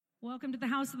Welcome to the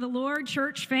house of the Lord,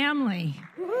 church family.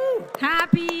 Woo-hoo.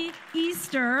 Happy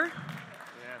Easter.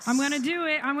 Yes. I'm going to do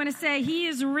it. I'm going to say, He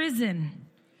is risen.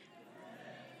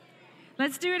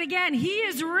 Let's do it again. He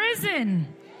is risen.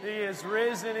 He is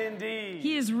risen indeed.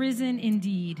 He is risen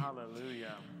indeed.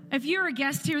 Hallelujah. If you're a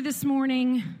guest here this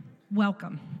morning,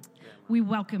 welcome. We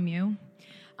welcome you.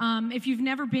 If you've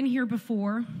never been here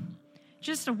before,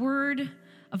 just a word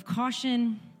of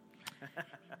caution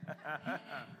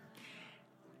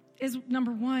is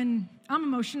number one, I'm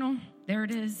emotional. There it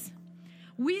is.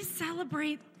 We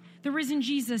celebrate the risen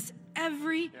Jesus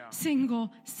every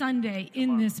single Sunday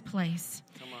in this place.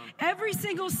 Every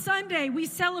single Sunday, we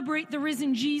celebrate the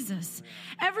risen Jesus.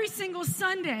 Every single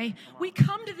Sunday, we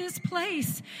come to this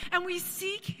place and we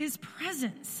seek his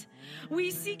presence.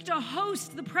 We seek to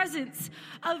host the presence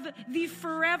of the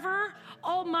forever,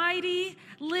 almighty,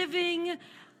 living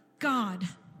God.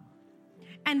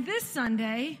 And this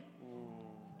Sunday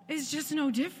is just no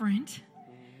different.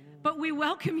 But we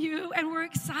welcome you and we're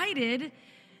excited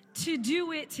to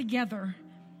do it together.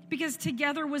 Because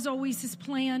together was always his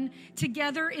plan.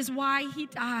 Together is why he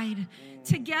died.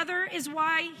 Together is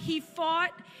why he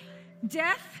fought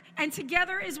death. And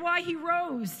together is why he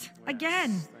rose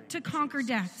again to conquer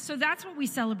death. So that's what we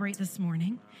celebrate this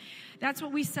morning. That's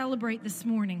what we celebrate this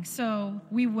morning. So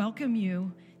we welcome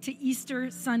you to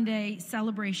Easter Sunday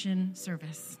celebration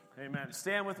service. Amen.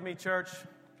 Stand with me, church.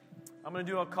 I'm going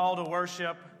to do a call to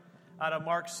worship out of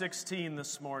Mark 16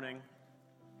 this morning.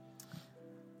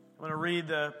 I'm going to read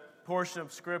the portion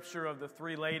of Scripture of the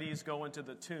three ladies going to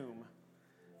the tomb.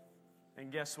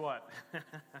 And guess what?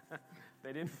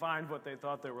 They didn't find what they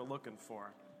thought they were looking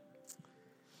for. It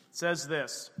says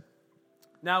this.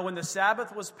 Now when the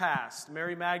Sabbath was past,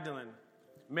 Mary Magdalene,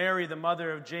 Mary the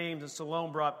mother of James, and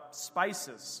Salome brought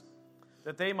spices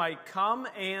that they might come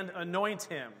and anoint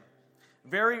him.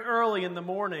 Very early in the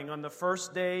morning on the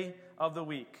first day of the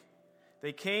week,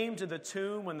 they came to the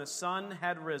tomb when the sun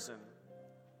had risen.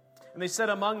 And they said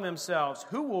among themselves,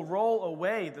 "Who will roll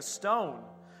away the stone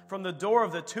from the door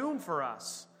of the tomb for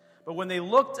us?" But when they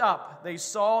looked up, they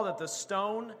saw that the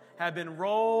stone had been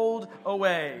rolled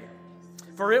away,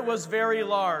 for it was very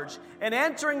large. And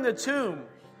entering the tomb,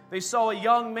 they saw a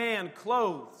young man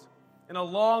clothed in a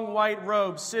long white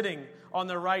robe sitting on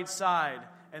the right side,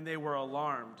 and they were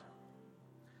alarmed.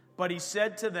 But he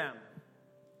said to them,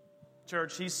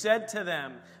 church, he said to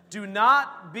them, "Do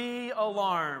not be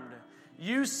alarmed.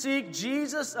 You seek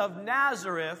Jesus of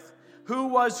Nazareth, who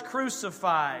was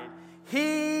crucified.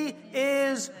 He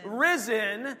is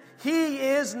risen. He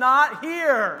is not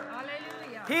here."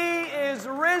 Hallelujah. He is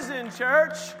risen,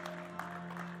 church.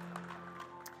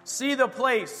 See the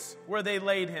place where they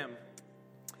laid him.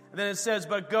 And then it says,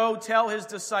 "But go tell his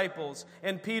disciples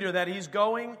and Peter that he's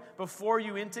going before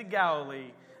you into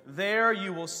Galilee. There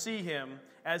you will see him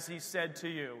as he said to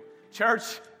you."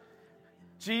 Church,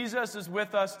 Jesus is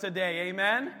with us today.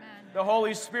 Amen? Amen. The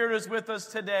Holy Spirit is with us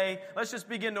today. Let's just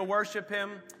begin to worship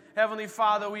him. Heavenly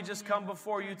Father, we just come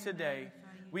before you today.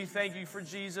 We thank you for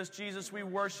Jesus. Jesus, we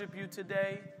worship you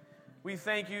today. We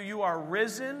thank you. You are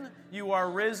risen. You are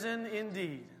risen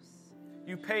indeed.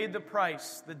 You paid the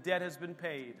price. The debt has been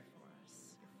paid.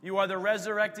 You are the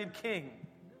resurrected King.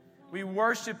 We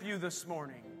worship you this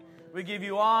morning. We give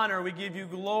you honor. We give you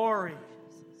glory.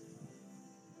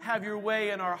 Have your way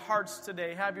in our hearts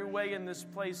today. Have your way in this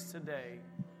place today.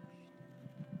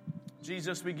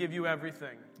 Jesus, we give you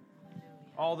everything.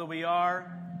 All that we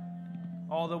are,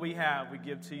 all that we have, we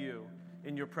give to you.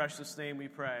 In your precious name we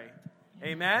pray.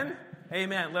 Amen?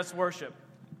 Amen. Let's worship.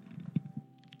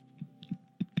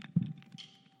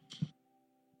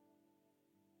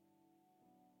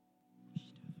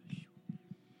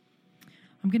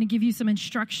 I'm going to give you some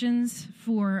instructions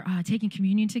for taking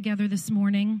communion together this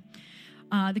morning.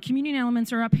 The communion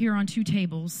elements are up here on two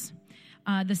tables.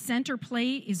 The center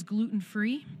plate is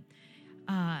gluten-free,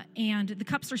 and the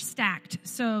cups are stacked.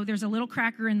 So there's a little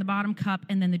cracker in the bottom cup,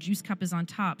 and then the juice cup is on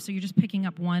top. So you're just picking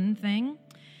up one thing.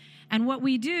 And what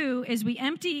we do is we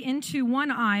empty into one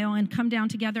aisle and come down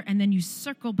together, and then you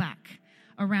circle back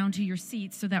around to your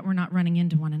seats so that we're not running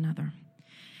into one another.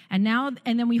 And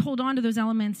then we hold on to those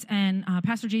elements, and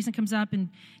Pastor Jason comes up, and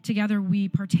together we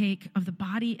partake of the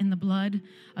body and the blood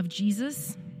of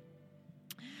Jesus.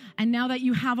 And now that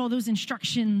you have all those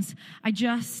instructions, I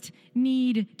just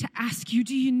need to ask you,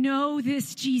 do you know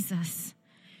this Jesus?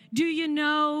 Do you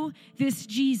know this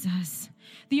Jesus?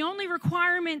 The only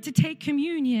requirement to take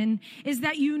communion is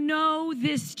that you know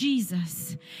this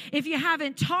Jesus. If you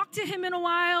haven't talked to him in a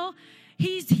while,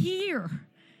 he's here.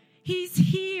 He's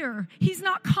here. He's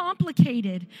not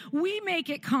complicated. We make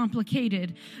it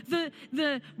complicated.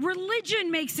 The religion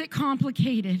makes it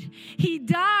complicated. He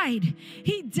died.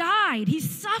 He died. He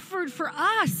suffered for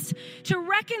us to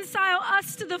reconcile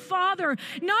us to the Father,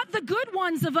 not the good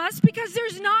ones of us, because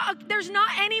there's not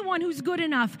anyone who's good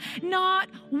enough. Not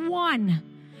one.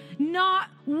 Not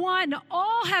one.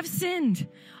 All have sinned.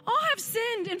 All have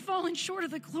sinned and fallen short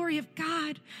of the glory of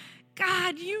God.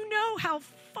 God, you know how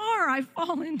far I've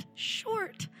fallen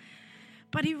short.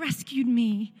 But he rescued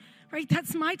me, right?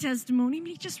 That's my testimony.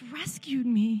 He just rescued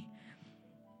me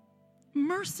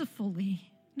mercifully,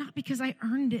 not because I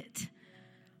earned it.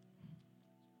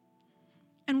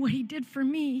 And what he did for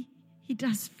me, he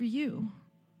does for you.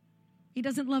 He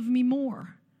doesn't love me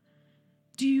more.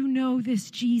 Do you know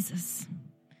this Jesus?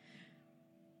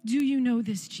 Do you know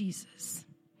this Jesus?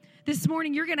 This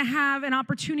morning, you're going to have an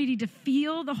opportunity to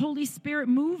feel the Holy Spirit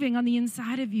moving on the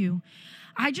inside of you.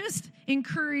 I just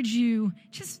encourage you,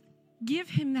 just give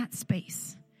him that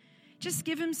space. Just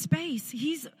give him space.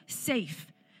 He's safe.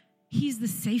 He's the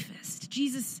safest.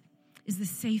 Jesus is the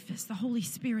safest. The Holy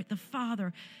Spirit, the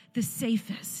Father, the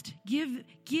safest. Give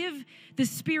the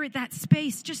Spirit that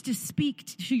space just to speak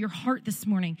to your heart this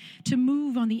morning, to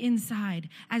move on the inside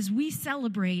as we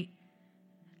celebrate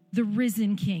the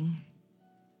risen King.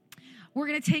 We're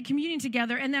going to take communion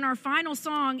together, and then our final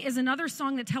song is another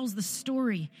song that tells the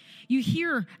story. You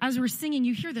hear, as we're singing,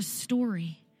 you hear the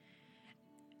story.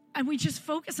 And we just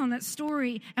focus on that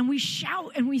story, and we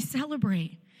shout and we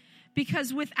celebrate.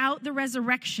 Because without the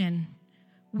resurrection,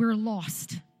 we're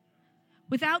lost.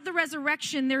 Without the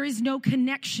resurrection, there is no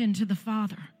connection to the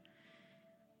Father.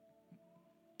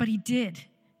 But he did.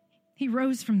 He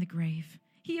rose from the grave.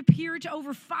 He appeared to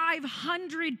over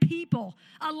 500 people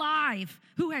alive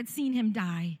who had seen him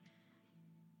die.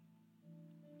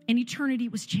 And eternity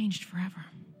was changed forever.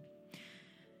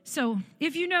 So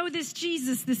if you know this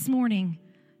Jesus this morning,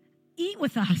 eat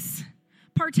with us.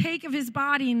 Partake of his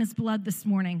body and his blood this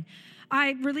morning.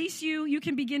 I release you. You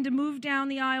can begin to move down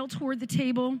the aisle toward the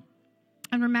table.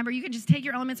 And remember, you can just take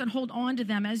your elements and hold on to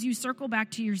them as you circle back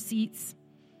to your seats.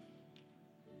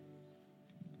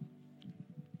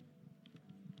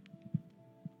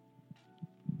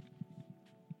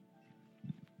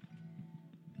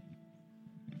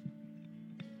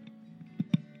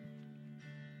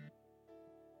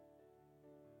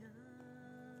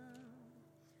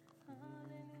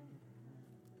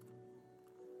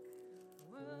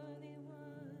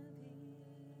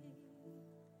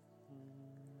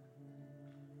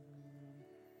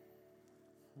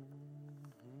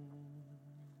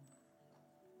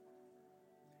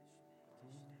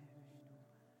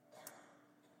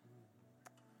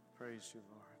 Praise you,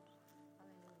 Lord.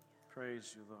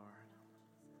 Praise you, Lord.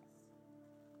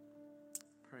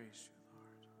 Praise you,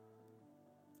 Lord.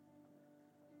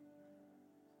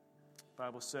 The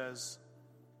Bible says,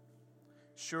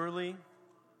 surely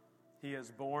he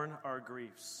has borne our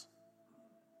griefs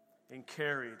and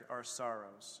carried our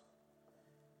sorrows.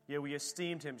 Yet we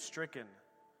esteemed him stricken,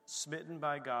 smitten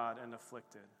by God, and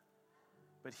afflicted.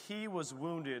 But he was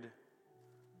wounded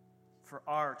for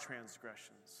our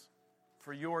transgressions,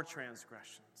 for your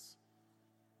transgressions.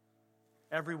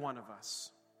 Every one of us.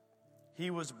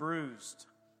 He was bruised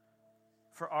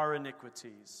for our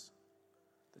iniquities.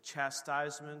 The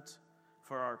chastisement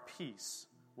for our peace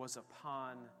was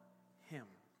upon him.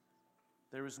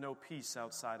 There is no peace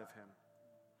outside of him.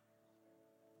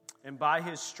 And by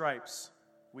his stripes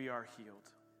we are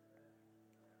healed.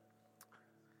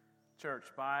 Church,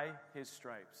 by his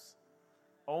stripes,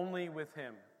 only with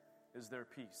him is there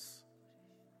peace.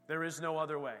 There is no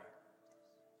other way.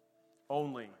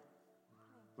 Only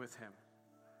with him.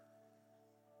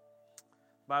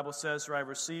 The Bible says, for I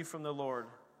received from the Lord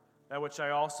that which I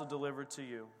also delivered to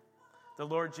you. The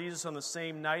Lord Jesus, on the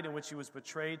same night in which he was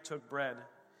betrayed, took bread.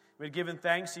 When he had given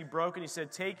thanks, he broke and he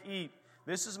said, take, eat.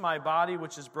 This is my body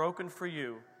which is broken for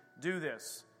you. Do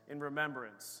this in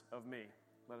remembrance of me.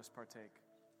 Let us partake.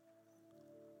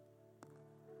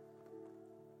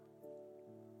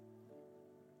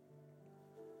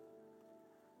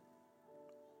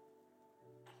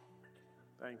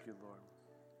 Thank you, Lord.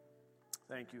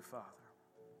 Thank you, Father.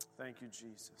 Thank you,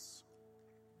 Jesus.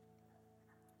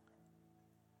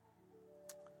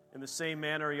 In the same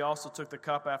manner, he also took the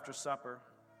cup after supper,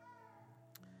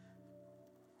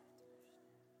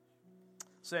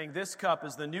 saying, this cup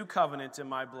is the new covenant in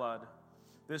my blood.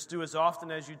 This do as often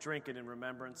as you drink it in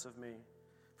remembrance of me.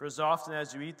 For as often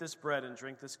as you eat this bread and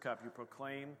drink this cup, you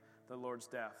proclaim the Lord's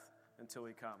death until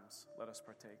he comes. Let us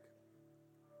partake.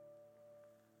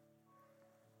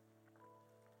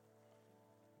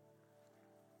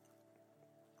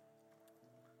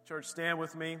 Church, stand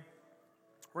with me.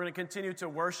 We're going to continue to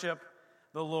worship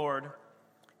the Lord,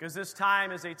 because this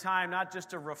time is a time not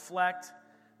just to reflect,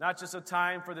 not just a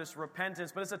time for this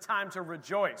repentance, but it's a time to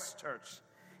rejoice, church.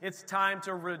 It's time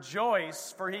to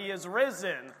rejoice, for He is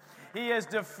risen. He has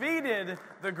defeated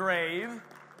the grave.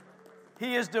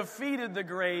 He has defeated the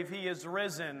grave. He is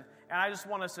risen. And I just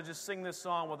want us to just sing this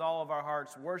song with all of our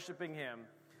hearts, worshiping Him.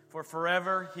 For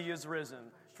forever He is risen.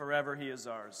 Forever He is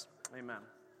ours. Amen.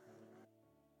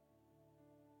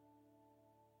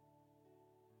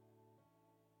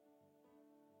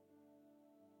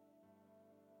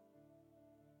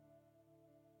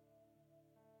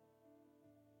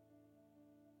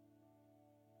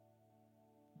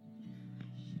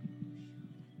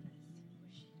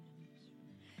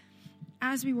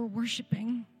 As we were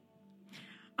worshiping,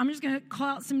 I'm just going to call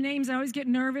out some names. I always get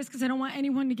nervous because I don't want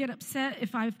anyone to get upset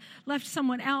if I've left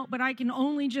someone out, but I can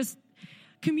only just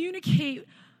communicate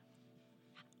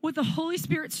what the Holy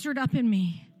Spirit stirred up in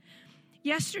me.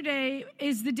 Yesterday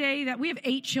is the day that we have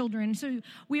 8 children, so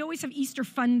we always have Easter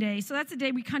Fun Day. So that's the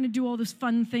day we kind of do all those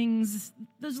fun things,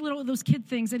 those kid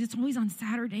things, and it's always on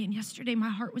Saturday. And yesterday my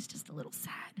heart was just a little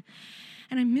sad,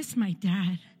 and I miss my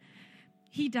dad.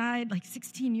 He died like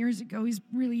 16 years ago. He's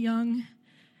really young.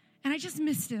 And I just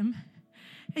missed him.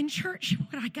 And church,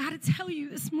 what I got to tell you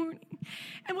this morning,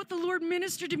 and what the Lord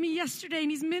ministered to me yesterday,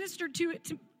 and He's ministered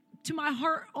to my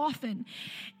heart often,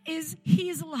 is He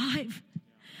is alive.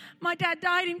 My dad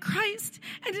died in Christ.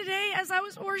 And today, as I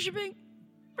was worshiping,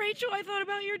 Rachel, I thought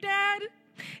about your dad.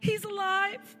 He's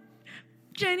alive.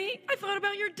 Jenny, I thought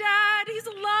about your dad. He's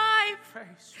alive.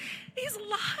 He's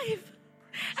alive.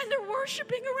 And they're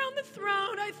worshiping around the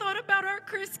throne. I thought about our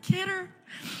Chris Kidder.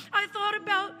 I thought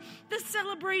about the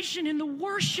celebration and the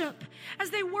worship as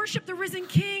they worship the risen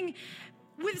King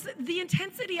with the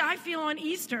intensity I feel on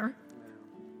Easter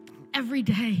every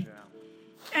day.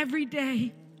 Every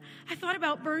day. I thought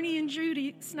about Bernie and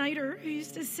Judy Snyder, who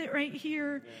used to sit right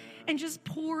here and just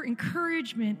pour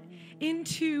encouragement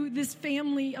into this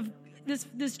family of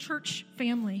this church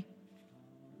family.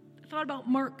 I thought about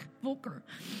Mark Volker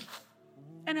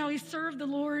and how he served the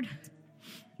Lord.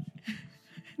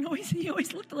 And he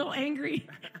always looked a little angry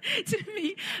to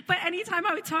me. But anytime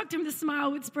I would talk to him, the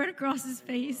smile would spread across his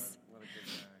face. What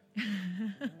a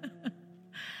good guy.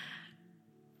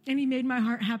 And he made my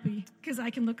heart happy, because I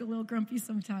can look a little grumpy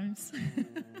sometimes.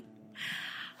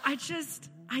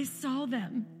 I saw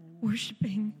them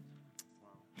worshiping.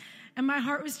 And my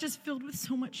heart was just filled with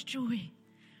so much joy.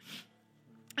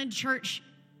 And church,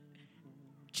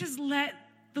 just let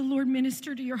the Lord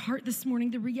minister to your heart this morning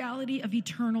the reality of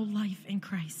eternal life in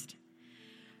Christ.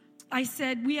 I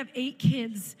said, we have 8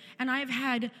 kids, and I have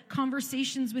had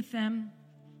conversations with them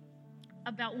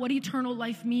about what eternal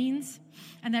life means,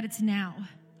 and that it's now.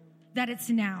 That it's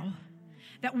now.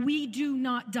 That we do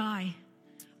not die.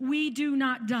 We do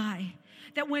not die.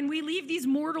 That when we leave these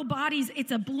mortal bodies,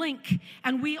 it's a blink,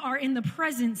 and we are in the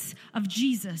presence of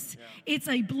Jesus. Yeah. It's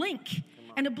a blink.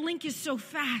 And a blink is so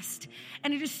fast.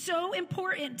 And it is so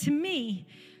important to me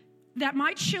that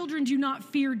my children do not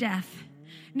fear death.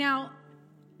 Now,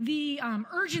 the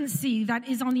urgency that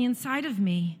is on the inside of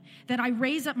me, that I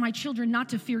raise up my children not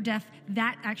to fear death,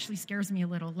 that actually scares me a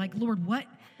little. Like, Lord,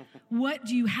 what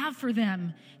do you have for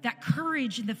them? That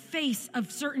courage in the face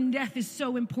of certain death is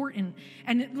so important.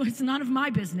 And it's none of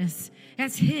my business.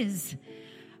 That's His.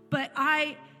 But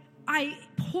I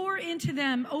pour into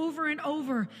them over and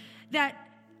over that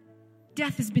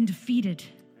death has been defeated.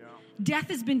 Yeah. Death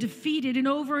has been defeated. And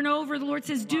over the Lord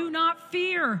says, do not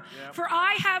fear, for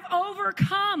I have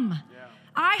overcome. Yeah.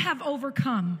 I have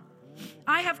overcome.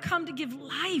 I have come to give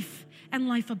life and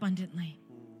life abundantly.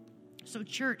 So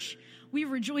church, we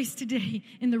rejoice today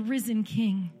in the risen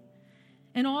King.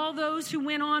 And all those who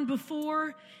went on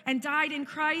before and died in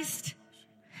Christ,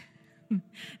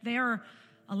 they are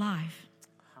alive.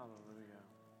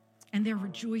 And they're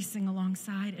rejoicing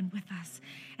alongside and with us.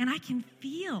 And I can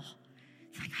feel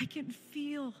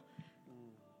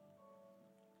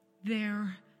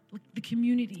the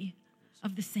community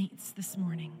of the saints this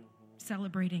morning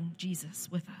celebrating Jesus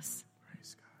with us.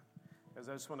 Praise God. As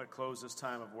I just want to close this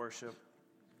time of worship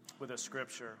with a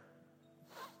scripture.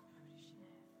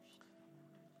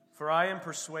 For I am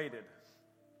persuaded.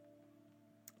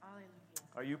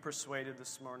 Are you persuaded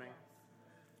this morning?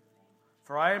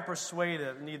 For I am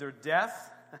persuaded neither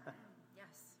death,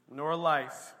 nor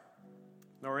life,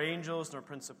 nor angels, nor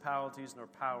principalities, nor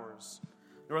powers,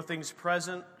 nor things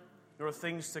present, nor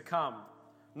things to come,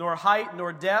 nor height,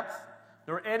 nor depth,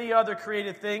 nor any other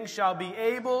created thing shall be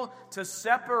able to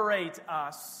separate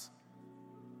us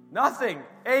Nothing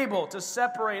able to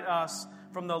separate us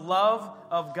from the love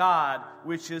of God,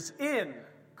 which is in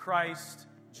Christ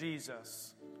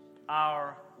Jesus,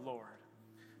 our Lord.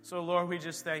 So, Lord, we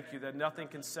just thank you that nothing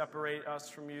can separate us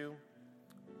from you.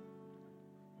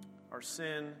 Our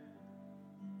sin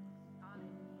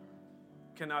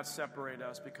cannot separate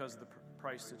us because of the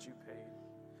price that you paid.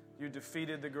 You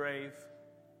defeated the grave.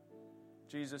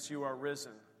 Jesus, you are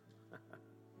risen.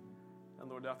 And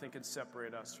Lord, nothing can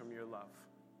separate us from your love.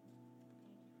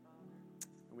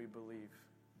 And we believe.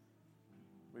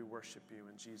 We worship you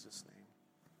in Jesus'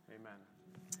 name. Amen.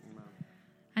 Amen.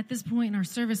 At this point in our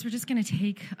service, we're just going to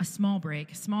take a small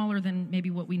break, smaller than maybe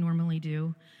what we normally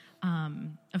do.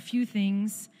 A few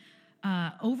things.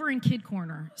 Over in Kid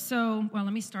Corner. So, well,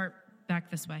 let me start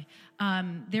back this way.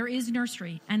 There is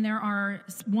nursery, and there are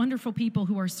wonderful people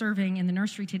who are serving in the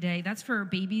nursery today. That's for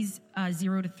babies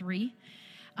 0 to 3.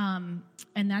 And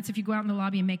that's if you go out in the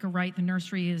lobby and make a right, the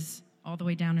nursery is all the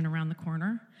way down and around the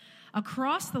corner.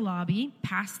 Across the lobby,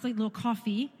 past the little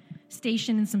coffee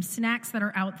station and some snacks that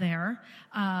are out there,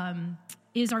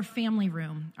 is our family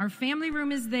room. Our family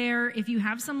room is there. If you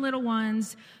have some little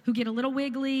ones who get a little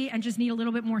wiggly and just need a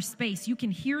little bit more space, you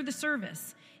can hear the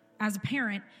service as a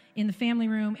parent in the family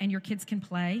room, and your kids can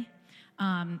play.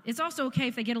 It's also okay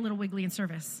if they get a little wiggly in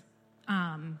service,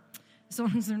 so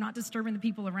long as they're not disturbing the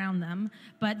people around them.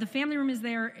 But the family room is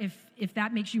there. If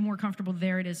that makes you more comfortable,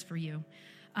 there it is for you.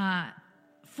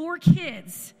 For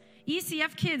kids,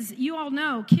 ECF kids, you all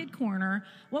know, Kid Corner,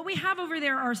 what we have over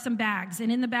there are some bags, and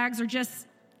in the bags are just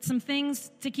some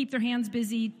things to keep their hands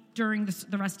busy during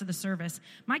the rest of the service.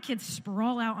 My kids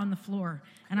sprawl out on the floor,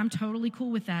 and I'm totally cool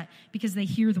with that because they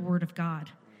hear the word of God.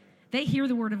 They hear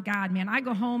the word of God, man. I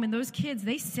go home, and those kids,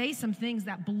 they say some things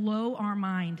that blow our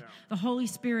mind. Yeah. The Holy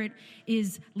Spirit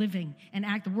is living and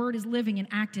the word is living and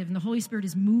active, and the Holy Spirit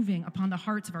is moving upon the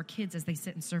hearts of our kids as they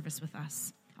sit in service with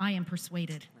us. I am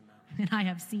persuaded. And I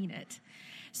have seen it.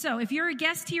 So if you're a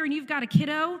guest here and you've got a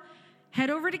kiddo, head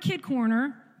over to Kid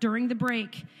Corner during the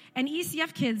break. And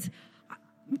ECF kids,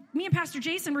 me and Pastor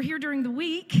Jason were here during the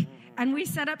week, and we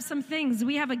set up some things.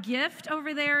 We have a gift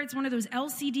over there. It's one of those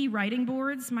LCD writing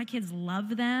boards. My kids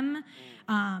love them.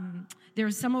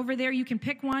 There's some over there. You can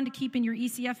pick one to keep in your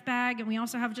ECF bag. And we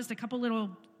also have just a couple little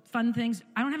fun things.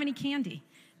 I don't have any candy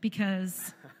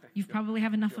because you probably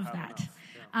have enough of that.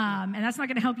 And that's not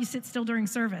going to help you sit still during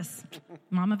service.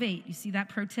 Mom of 8, you see that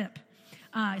pro tip.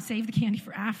 Save the candy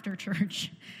for after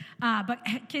church. But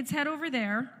kids, head over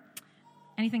there.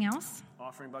 Anything else?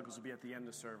 Offering buckets will be at the end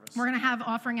of service. We're going to have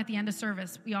offering at the end of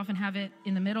service. We often have it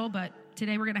in the middle, but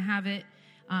today we're going to have it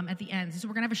at the end. So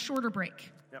we're going to have a shorter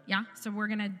break. Yep. Yeah? So we're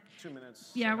going to... 2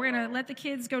 minutes. Yeah, we're going to let the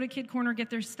kids go to Kid Corner, get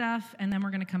their stuff, and then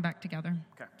we're going to come back together.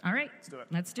 Okay. All right? Let's do it.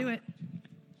 Let's do it.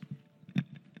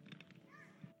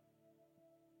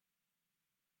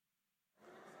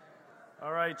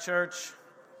 All right, church.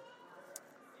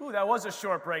 Ooh, that was a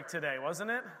short break today, wasn't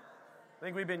it? I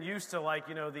think we've been used to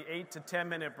the 8 to 10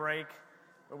 minute break,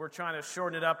 but we're trying to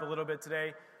shorten it up a little bit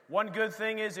today. One good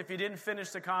thing is if you didn't finish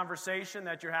the conversation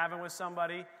that you're having with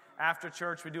somebody after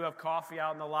church, we do have coffee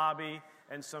out in the lobby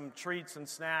and some treats and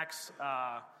snacks.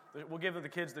 We'll give the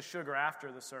kids the sugar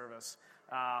after the service.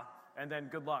 And then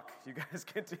good luck. You guys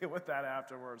can deal with that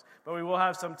afterwards. But we will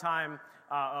have some time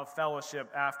of fellowship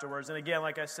afterwards. And again,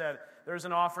 like I said, there's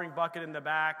an offering bucket in the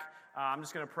back. I'm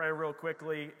just going to pray real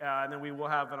quickly, and then we will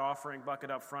have an offering bucket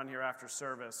up front here after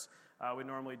service. We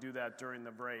normally do that during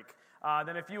the break.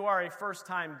 Then if you are a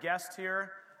first-time guest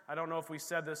here, I don't know if we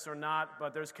said this or not,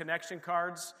 but there's connection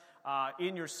cards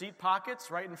in your seat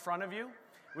pockets right in front of you.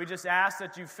 We just ask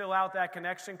that you fill out that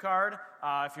connection card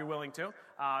if you're willing to.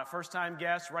 First-time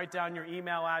guests, write down your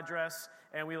email address,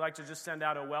 and we like to just send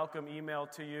out a welcome email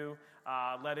to you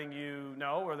letting you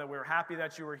know or that we're happy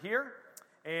that you were here,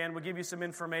 and we'll give you some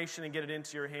information and get it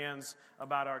into your hands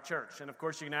about our church. And, of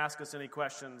course, you can ask us any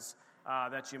questions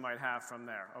that you might have from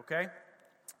there, okay?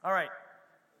 All right.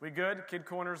 We good? Kid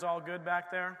Corner's all good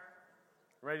back there?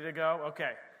 Ready to go?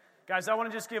 Okay. Guys, I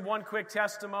want to just give one quick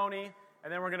testimony,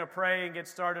 and then we're going to pray and get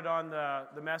started on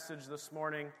the message this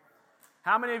morning.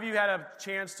 How many of you had a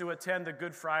chance to attend the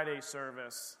Good Friday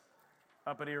service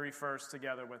up at Erie First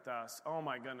together with us? Oh,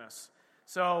 my goodness.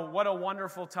 So what a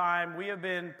wonderful time. We have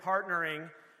been partnering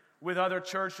with other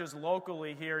churches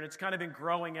locally here, and it's kind of been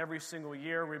growing every single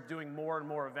year. We're doing more and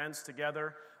more events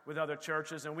together with other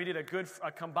churches, and we did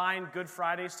a combined Good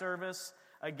Friday service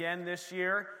again this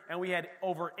year, and we had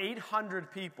over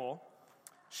 800 people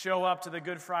show up to the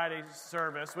Good Friday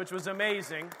service, which was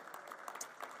amazing.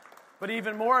 But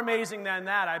even more amazing than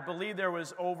that, I believe there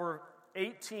was over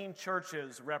 18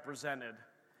 churches represented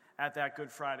at that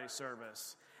Good Friday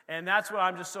service. And that's what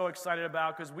I'm just so excited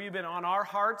about, because we've been on our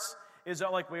hearts is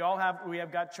that, like, we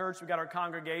have got church, we've got our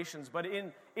congregations, but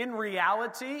in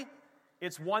reality,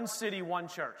 it's one city, one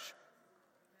church.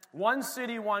 One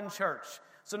city, one church.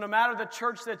 So no matter the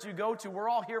church that you go to, we're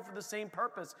all here for the same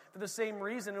purpose, for the same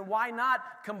reason. And why not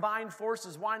combine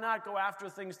forces? Why not go after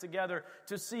things together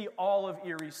to see all of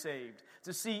Erie saved?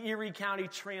 To see Erie County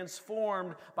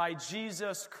transformed by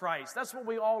Jesus Christ. That's what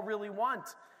we all really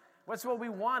want. That's what we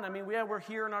want. I mean, we're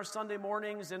here in our Sunday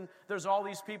mornings, and there's all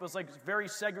these people. It's like very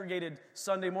segregated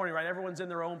Sunday morning, right? Everyone's in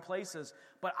their own places.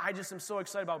 But I just am so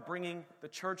excited about bringing the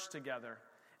church together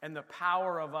and the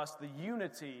power of us, the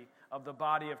unity of the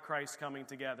body of Christ coming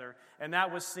together. And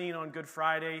that was seen on Good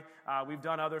Friday. We've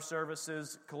done other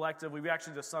services collectively. We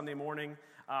actually did Sunday morning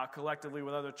collectively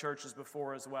with other churches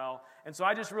before as well. And so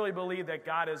I just really believe that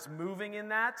God is moving in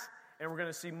that, and we're going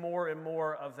to see more and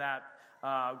more of that,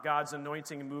 God's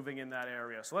anointing moving in that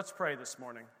area. So let's pray this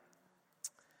morning.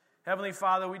 Heavenly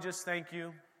Father, we just thank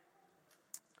you.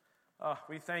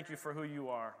 We thank you for who you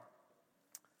are.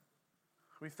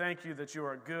 We thank you that you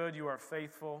are good, you are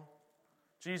faithful.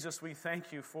 Jesus, we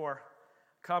thank you for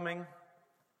coming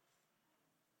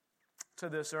to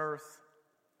this earth,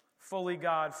 fully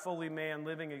God, fully man,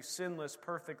 living a sinless,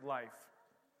 perfect life.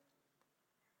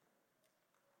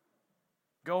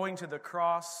 Going to the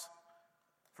cross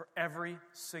for every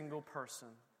single person,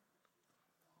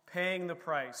 paying the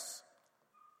price,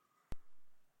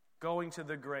 going to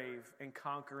the grave and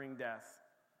conquering death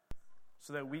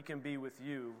so that we can be with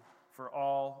you for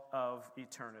all of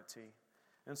eternity.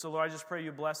 And so, Lord, I just pray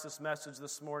you bless this message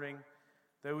this morning,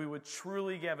 that we would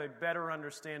truly have a better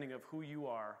understanding of who you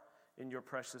are. In your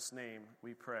precious name,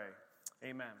 we pray.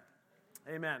 Amen.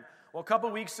 Amen. Well, a couple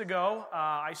weeks ago,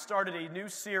 I started a new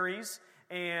series,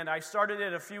 and I started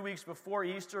it a few weeks before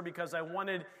Easter because I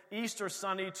wanted Easter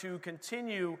Sunday to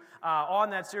continue on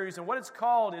that series. And what it's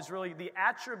called is really the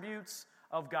attributes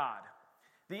of God.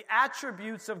 The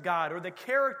attributes of God, or the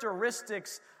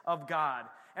characteristics of God.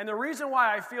 And the reason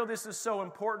why I feel this is so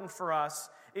important for us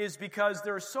is because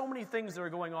there are so many things that are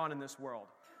going on in this world.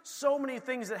 So many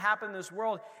things that happen in this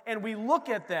world, and we look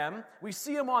at them, we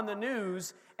see them on the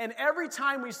news, and every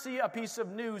time we see a piece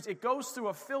of news, it goes through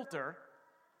a filter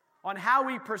on how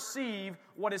we perceive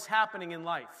what is happening in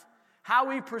life. How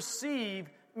we perceive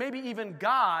maybe even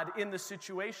God in the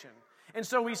situation. And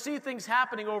so we see things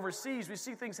happening overseas, we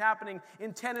see things happening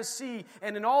in Tennessee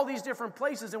and in all these different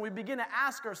places, and we begin to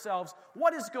ask ourselves,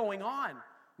 what is going on?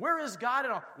 Where is God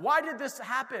in all? Why did this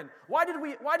happen? Why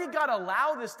did God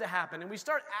allow this to happen? And we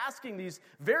start asking these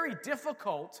very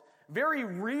difficult, very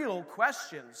real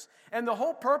questions. And the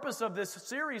whole purpose of this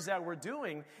series that we're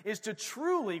doing is to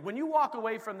truly, when you walk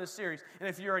away from this series, and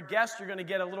if you're a guest, you're going to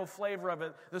get a little flavor of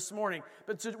it this morning,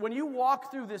 but when you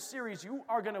walk through this series, you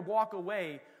are going to walk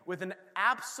away with an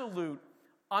absolute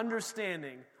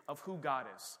understanding of who God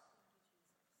is.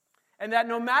 And that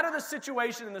no matter the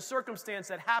situation and the circumstance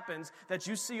that happens that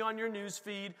you see on your news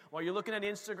feed while you're looking at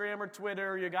Instagram or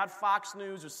Twitter, or you got Fox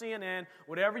News or CNN,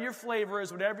 whatever your flavor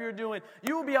is, whatever you're doing,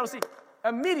 you will be able to see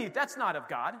immediately, that's not of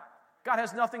God. God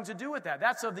has nothing to do with that.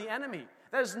 That's of the enemy.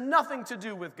 That has nothing to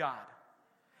do with God.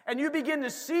 And you begin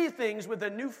to see things with a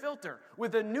new filter,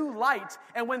 with a new light.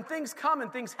 And when things come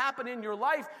and things happen in your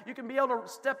life, you can be able to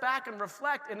step back and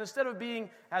reflect. And instead of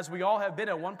being, as we all have been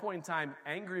at one point in time,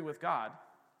 angry with God.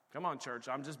 Come on, church,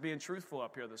 I'm just being truthful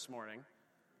up here this morning.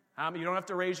 You don't have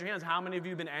to raise your hands. How many of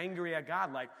you have been angry at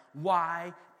God? Like,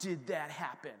 why did that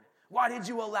happen? Why did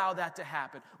you allow that to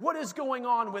happen? What is going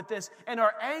on with this? And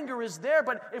our anger is there.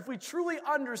 But if we truly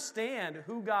understand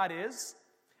who God is,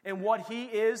 and what he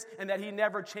is, and that he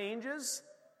never changes.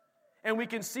 And we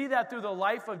can see that through the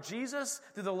life of Jesus,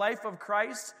 through the life of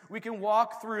Christ. We can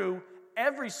walk through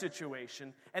every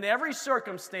situation and every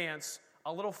circumstance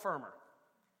a little firmer.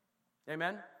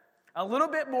 Amen? A little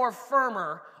bit more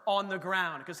firmer on the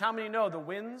ground. Because how many know the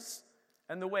winds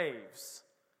and the waves,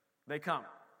 they come?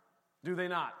 Do they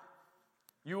not?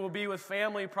 You will be with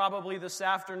family probably this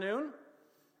afternoon.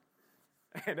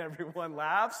 And everyone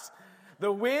laughs.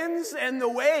 The winds and the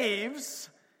waves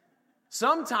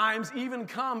sometimes even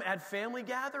come at family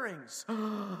gatherings.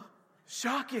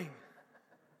 Shocking.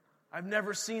 I've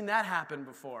never seen that happen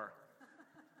before.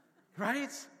 Right?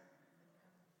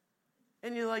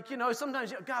 And you're like,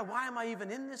 sometimes, God, why am I even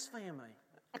in this family?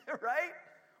 Right?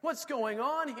 What's going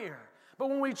on here? But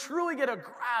when we truly get a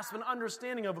grasp and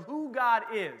understanding of who God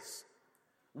is,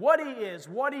 what he is,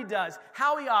 what he does,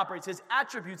 how he operates, his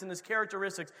attributes and his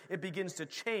characteristics, it begins to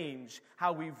change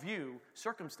how we view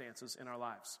circumstances in our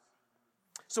lives.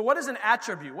 So what is an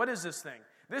attribute? What is this thing?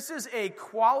 This is a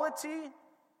quality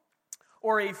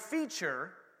or a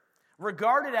feature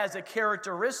regarded as a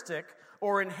characteristic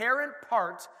or inherent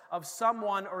part of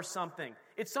someone or something.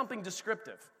 It's something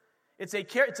descriptive. It's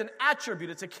an attribute.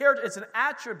 It's an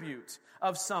attribute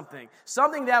of something.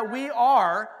 Something that we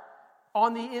are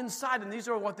on the inside. And these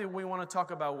are what we want to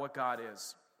talk about what God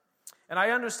is. And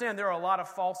I understand there are a lot of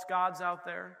false gods out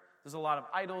there. There's a lot of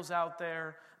idols out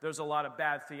there. There's a lot of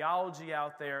bad theology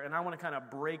out there. And I want to kind of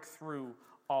break through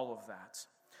all of that.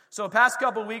 So the past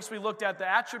couple of weeks we looked at the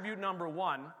attribute number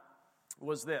 1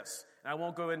 was this. And I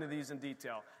won't go into these in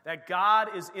detail. That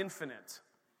God is infinite.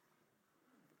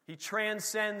 He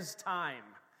transcends time.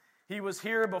 He was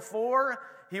here before.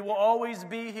 He will always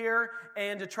be here.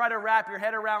 And to try to wrap your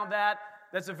head around that,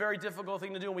 that's a very difficult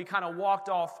thing to do. And we kind of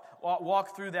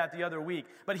walked through that the other week.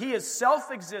 But he is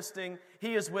self-existing.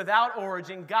 He is without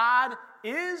origin. God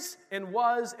is and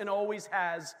was and always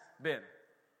has been.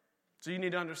 So you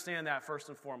need to understand that first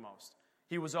and foremost.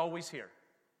 He was always here.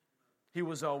 He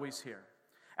was always here.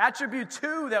 Attribute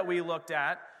 2 that we looked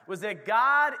at was that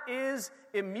God is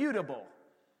immutable.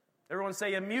 Everyone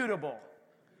say immutable.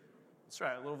 That's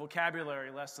right, a little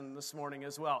vocabulary lesson this morning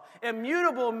as well.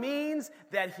 Immutable means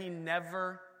that he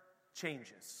never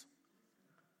changes.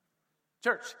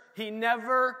 Church, he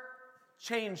never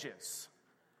changes.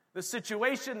 The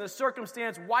situation, the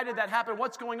circumstance, why did that happen?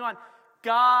 What's going on?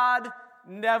 God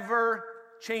never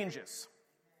changes.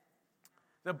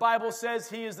 The Bible says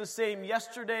he is the same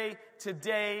yesterday,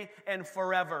 today, and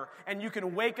forever. And you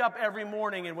can wake up every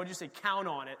morning and count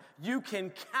on it. You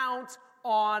can count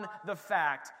on the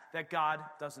fact that God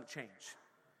doesn't change.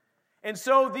 And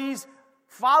so these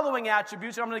following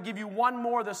attributes, I'm going to give you one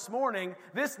more this morning.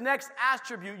 This next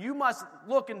attribute, you must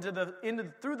look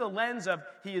through the lens of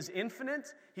he is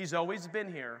infinite, he's always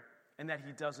been here, and that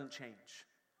he doesn't change.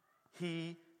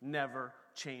 He never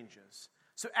changes.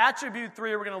 So attribute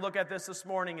 3, we're going to look at this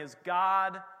morning, is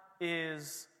God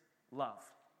is love.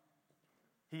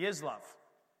 He is love.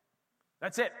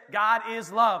 That's it. God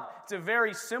is love. It's a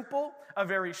very simple, a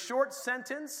very short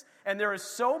sentence, and there is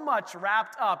so much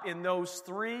wrapped up in those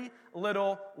 3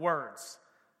 little words.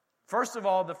 First of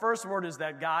all, the first word is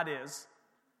that God is,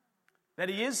 that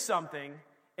he is something,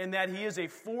 and that he is a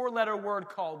 4-letter word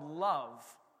called love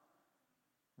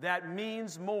that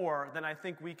means more than I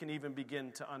think we can even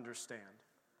begin to understand.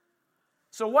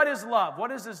 So what is love? What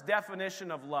is this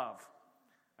definition of love?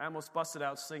 I almost busted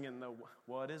out singing the,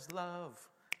 what is love?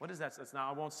 What is that? That's not,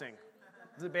 I won't sing.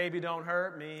 The baby don't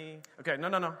hurt me. Okay,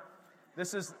 no.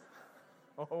 This is,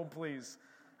 oh please.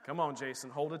 Come on, Jason,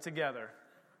 hold it together.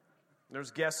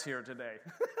 There's guests here today.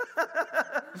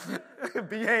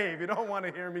 Behave. You don't want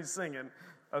to hear me singing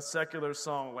a secular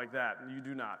song like that. You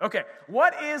do not. Okay,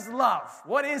 what is love?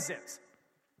 What is it?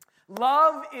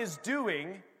 Love is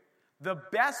doing the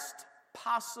best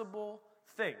possible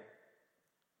thing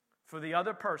for the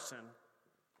other person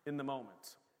in the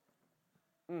moment.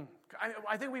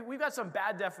 I think we've got some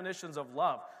bad definitions of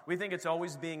love. We think it's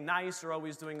always being nice or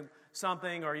always doing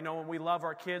something, or, when we love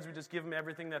our kids, we just give them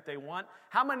everything that they want.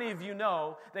 How many of you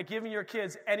know that giving your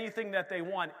kids anything that they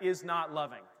want is not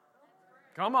loving?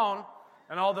 Come on.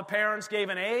 And all the parents gave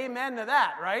an amen to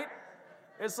that, right?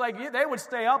 It's like they would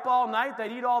stay up all night,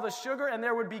 they'd eat all the sugar, and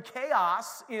there would be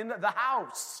chaos in the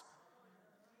house.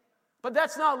 But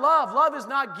that's not love. Love is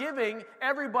not giving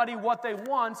everybody what they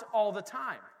want all the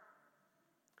time.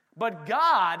 But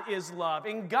God is love,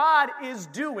 and God is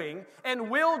doing and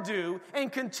will do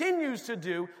and continues to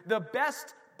do the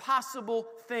best possible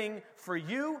thing for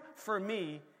you, for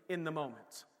me, in the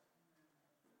moment.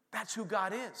 That's who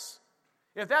God is.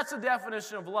 If that's the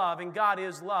definition of love, and God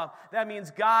is love, that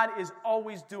means God is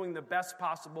always doing the best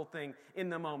possible thing in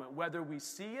the moment, whether we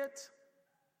see it,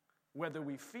 whether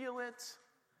we feel it,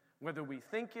 whether we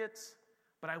think it,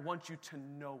 but I want you to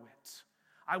know it.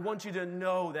 I want you to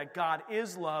know that God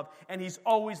is love, and he's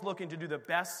always looking to do the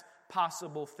best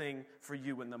possible thing for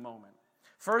you in the moment.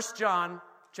 1 John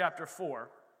chapter 4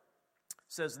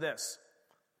 says this,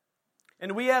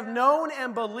 "And we have known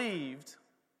and believed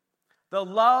the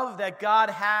love that God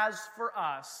has for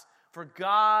us, for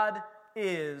God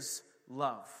is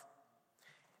love.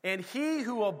 And he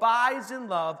who abides in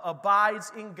love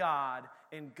abides in God,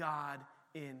 and God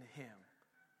in him."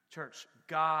 Church,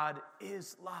 God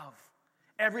is love.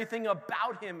 Everything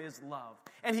about him is love.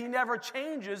 And he never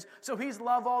changes, so he's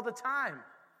love all the time.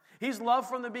 He's love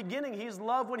from the beginning. He's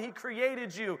love when he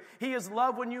created you. He is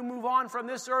love when you move on from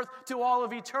this earth to all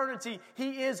of eternity.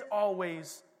 He is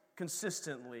always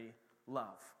consistently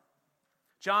love.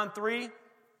 John 3,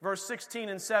 verse 16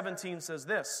 and 17 says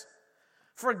this,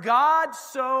 "For God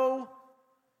so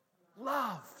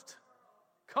loved."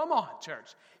 Come on,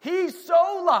 church. He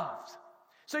so loved.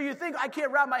 So you think, I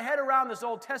can't wrap my head around this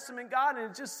Old Testament God,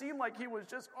 and it just seemed like he was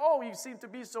just, he seemed to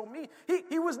be so mean.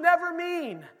 He was never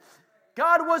mean.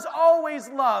 God was always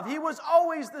love. He was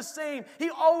always the same. He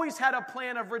always had a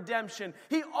plan of redemption.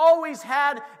 He always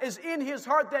had as in his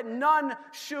heart that none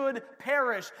should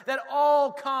perish, that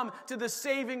all come to the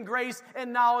saving grace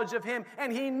and knowledge of him.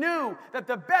 And he knew that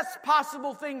the best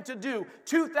possible thing to do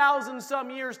 2,000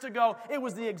 some years ago, it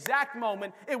was the exact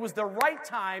moment, it was the right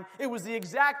time, it was the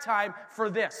exact time for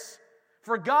this.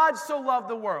 For God so loved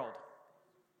the world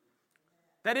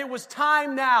that it was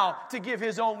time now to give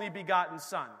his only begotten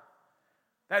Son,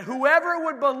 that whoever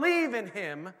would believe in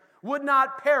him would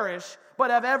not perish,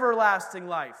 but have everlasting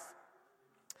life.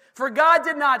 For God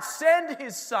did not send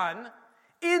his Son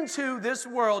into this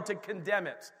world to condemn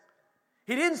it.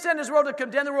 He didn't send his world to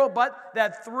condemn the world, but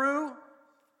that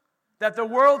the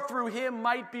world through him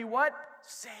might be what?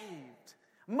 Saved.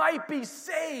 Might be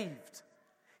saved.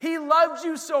 He loved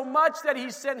you so much that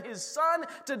he sent his Son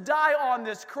to die on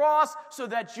this cross so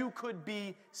that you could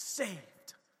be saved.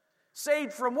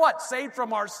 Saved from what? Saved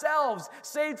from ourselves.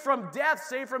 Saved from death.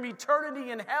 Saved from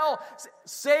eternity in hell.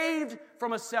 Saved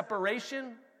from a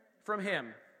separation from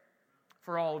him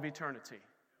for all of eternity.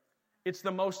 It's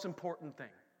the most important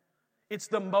thing. It's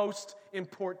the most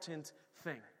important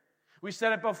thing. We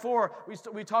said it before.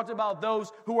 We talked about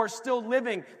those who are still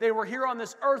living. They were here on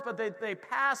this earth, but they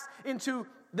passed into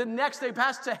the next. They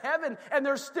passed to heaven, and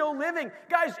they're still living.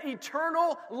 Guys,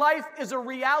 eternal life is a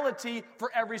reality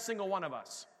for every single one of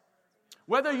us.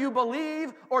 Whether you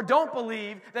believe or don't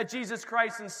believe that Jesus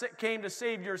Christ came to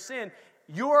save your sin,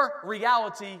 your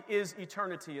reality is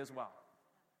eternity as well.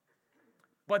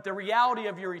 But the reality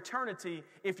of your eternity,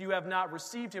 if you have not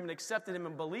received him and accepted him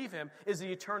and believe him, is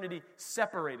the eternity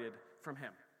separated from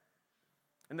him.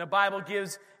 And the Bible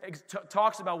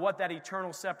talks about what that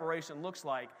eternal separation looks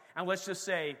like. And let's just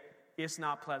say, it's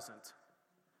not pleasant.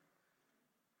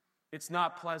 It's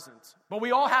not pleasant. But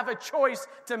we all have a choice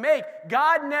to make.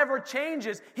 God never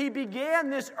changes. He began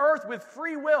this earth with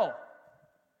free will.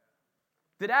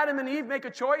 Did Adam and Eve make a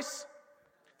choice?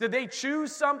 Did they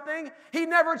choose something? He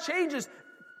never changes.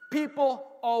 People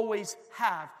always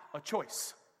have a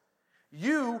choice.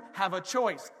 You have a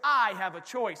choice. I have a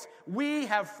choice. We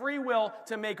have free will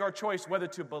to make our choice whether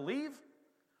to believe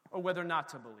or whether not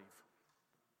to believe.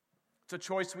 It's a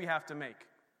choice we have to make.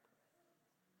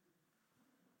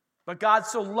 But God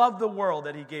so loved the world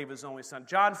that he gave his only Son.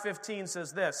 John 15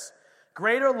 says this,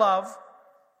 greater love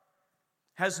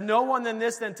has no one than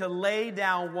this, than to lay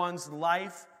down one's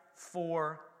life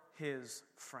for his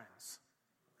friends.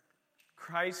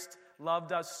 Christ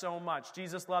loved us so much.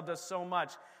 Jesus loved us so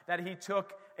much that he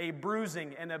took a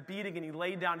bruising and a beating and he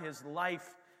laid down his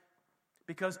life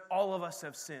because all of us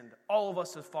have sinned. All of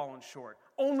us have fallen short.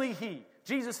 Only he,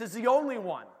 Jesus, is the only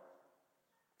one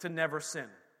to never sin.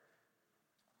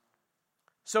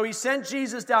 So he sent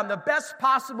Jesus down. The best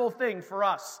possible thing for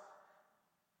us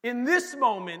in this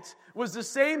moment was the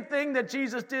same thing that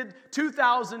Jesus did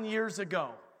 2,000 years ago.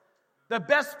 The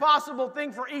best possible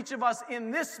thing for each of us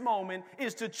in this moment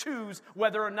is to choose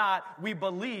whether or not we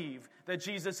believe that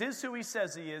Jesus is who he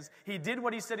says he is, he did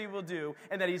what he said he will do,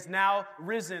 and that he's now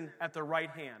risen at the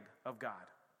right hand of God.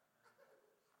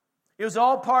 It was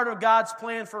all part of God's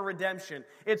plan for redemption.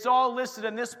 It's all listed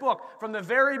in this book from the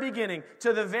very beginning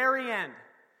to the very end.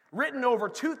 Written over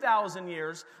 2,000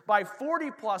 years by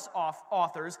 40-plus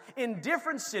authors in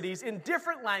different cities, in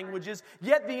different languages,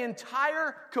 yet the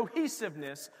entire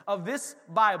cohesiveness of this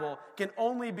Bible can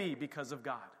only be because of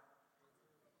God.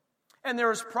 And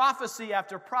there is prophecy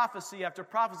after prophecy after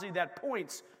prophecy that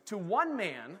points to one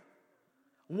man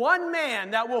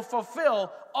that will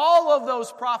fulfill all of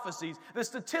those prophecies. The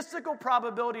statistical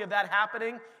probability of that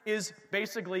happening is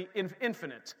basically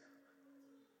infinite.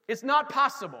 It's not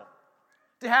possible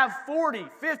to have 40,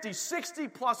 50, 60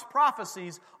 plus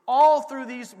prophecies all through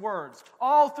these words,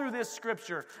 all through this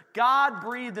scripture.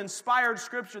 God-breathed, inspired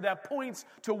scripture that points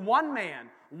to one man,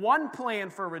 one plan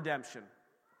for redemption.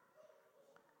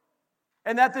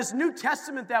 And that this New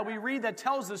Testament that we read that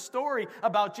tells the story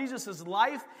about Jesus'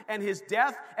 life and his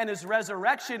death and his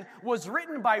resurrection was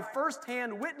written by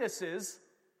first-hand witnesses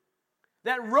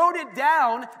that wrote it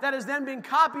down, that has then been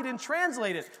copied and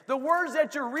translated. The words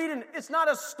that you're reading, it's not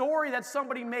a story that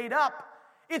somebody made up.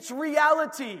 It's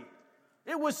reality.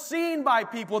 It was seen by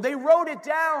people. They wrote it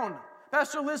down.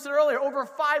 Pastor listed earlier, over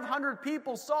 500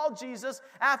 people saw Jesus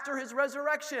after his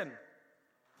resurrection.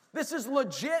 This is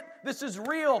legit. This is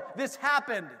real. This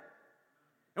happened.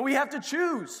 And we have to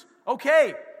choose.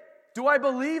 Okay, do I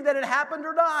believe that it happened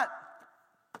or not?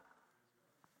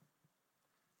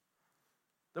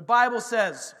 The Bible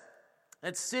says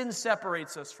that sin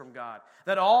separates us from God,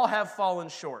 that all have fallen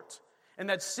short, and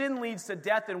that sin leads to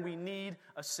death and we need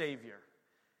a Savior.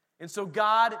 And so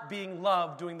God, being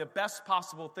love, doing the best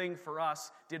possible thing for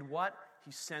us, did what?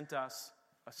 He sent us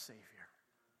a Savior.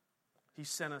 He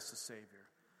sent us a Savior.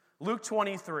 Luke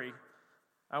 23.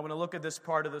 I want to look at this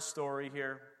part of the story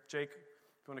here. Jake,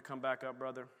 if you want to come back up,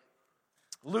 brother.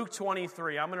 Luke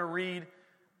 23. I'm going to read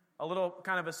a little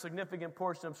kind of a significant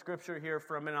portion of Scripture here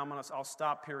for a minute. I'll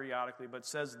stop periodically, but it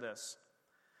says this.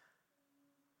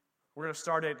 We're going to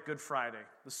start at Good Friday.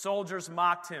 The soldiers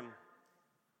mocked him,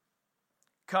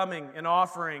 coming and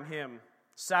offering him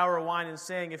sour wine and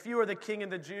saying, "If you are the king of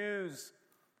the Jews,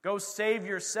 go save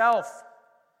yourself."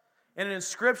 And an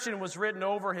inscription was written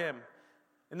over him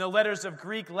in the letters of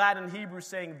Greek, Latin, Hebrew,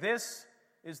 saying, "This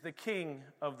is the King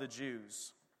of the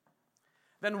Jews."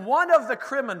 Then one of the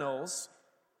criminals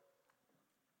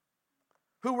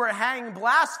who were hanged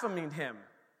blasphemed him.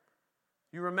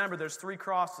 You remember there's 3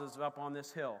 crosses up on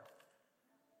this hill,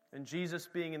 and Jesus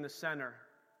being in the center,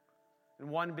 and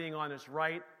one being on his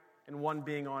right, and one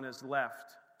being on his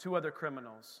left. 2 other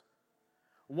criminals.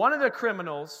 One of the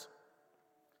criminals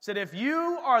said, "If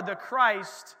you are the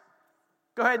Christ,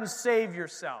 go ahead and save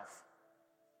yourself."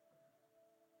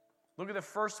 Look at the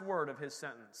first word of his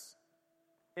sentence.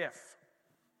 If.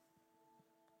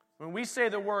 When we say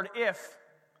the word if,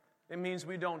 it means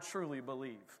we don't truly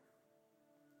believe.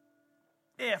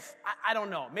 If. I don't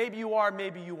know. Maybe you are,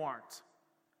 maybe you aren't.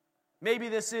 Maybe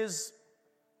this is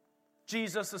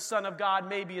Jesus, the Son of God.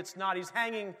 Maybe it's not. He's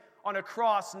hanging on a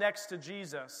cross next to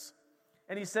Jesus.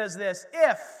 And he says this,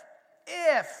 if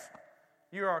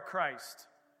you are Christ,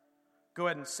 go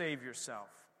ahead and save yourself.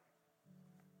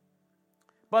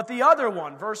 But the other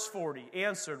one, verse 40,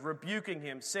 answered, rebuking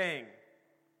him, saying,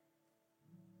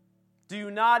 "Do you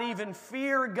not even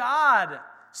fear God,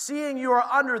 seeing you are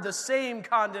under the same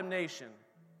condemnation?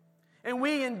 And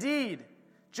we indeed,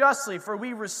 justly, for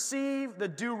we receive the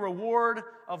due reward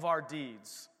of our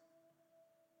deeds."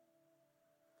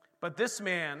 But this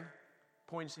man,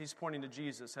 he's pointing to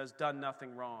Jesus, has done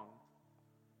nothing wrong.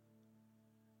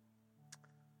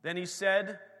 Then he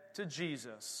said to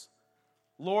Jesus,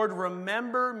 "Lord,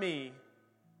 remember me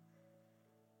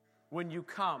when you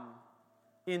come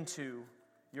into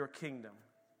your kingdom."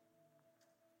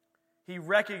 He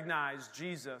recognized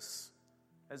Jesus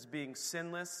as being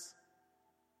sinless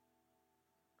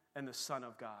and the Son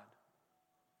of God.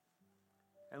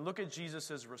 And look at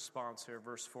Jesus' response here,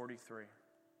 verse 43.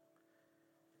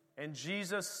 And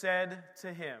Jesus said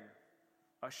to him,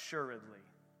 "Assuredly,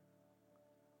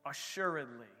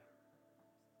 assuredly,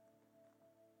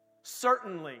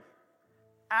 certainly,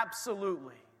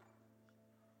 absolutely,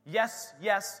 yes,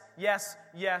 yes, yes,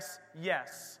 yes,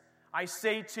 yes, I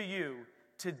say to you,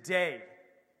 today,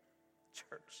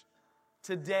 church,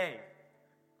 today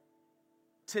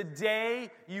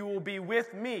you will be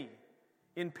with me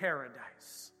in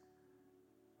paradise."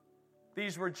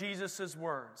 These were Jesus'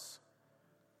 words.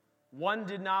 One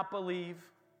did not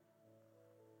believe,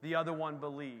 the other one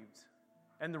believed.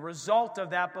 And the result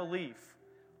of that belief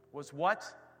was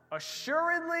what?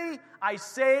 Assuredly, I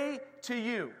say to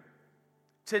you,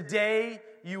 today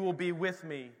you will be with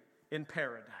me in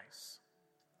paradise.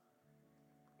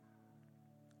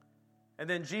 And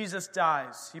then Jesus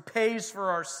dies. He pays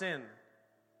for our sin.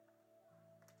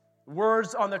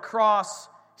 Words on the cross,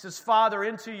 he says, "Father,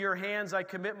 into your hands I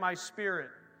commit my spirit."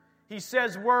 He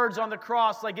says words on the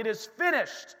cross like, "It is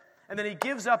finished," and then he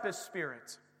gives up his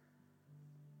spirit.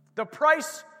 The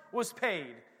price was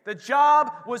paid. The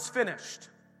job was finished.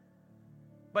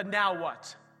 But now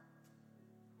what?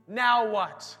 Now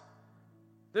what?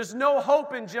 There's no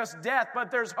hope in just death,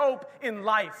 but there's hope in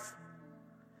life.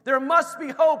 There must be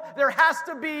hope. There has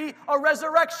to be a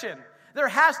resurrection. There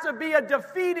has to be a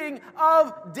defeating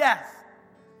of death.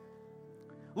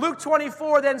 Luke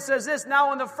 24 then says this, "Now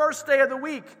on the first day of the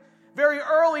week, very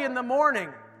early in the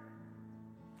morning,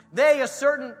 they, a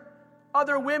certain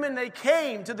other women, they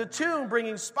came to the tomb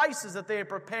bringing spices that they had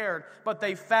prepared, but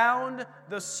they found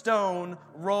the stone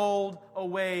rolled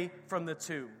away from the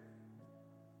tomb.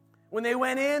 When they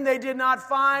went in, they did not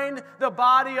find the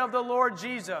body of the Lord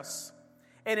Jesus.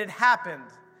 And it happened,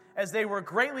 as they were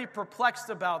greatly perplexed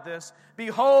about this,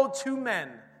 behold, 2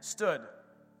 men stood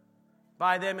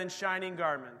by them in shining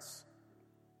garments.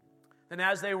 Then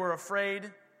as they were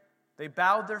afraid, they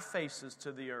bowed their faces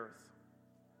to the earth.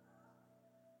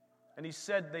 And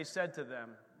they said to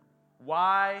them,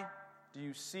 'Why do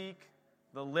you seek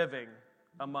the living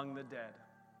among the dead?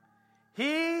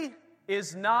 He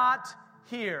is not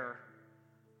here.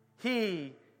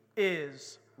 He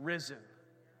is risen.'"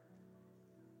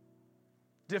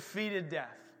 Defeated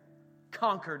death,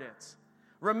 conquered it.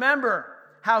 Remember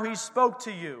how he spoke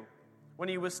to you when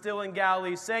he was still in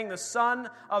Galilee, saying, the Son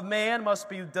of Man must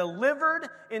be delivered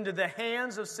into the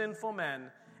hands of sinful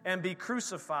men and be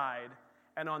crucified,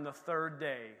 and on the third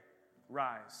day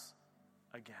rise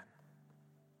again.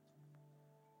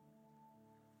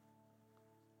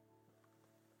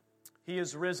 He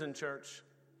is risen, church.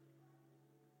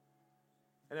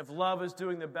 And if love is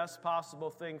doing the best possible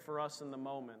thing for us in the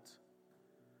moment,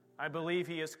 I believe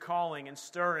he is calling and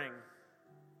stirring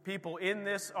people in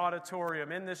this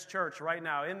auditorium, in this church right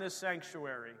now, in this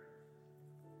sanctuary,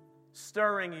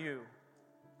 stirring you,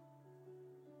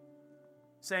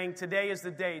 saying today is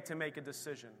the day to make a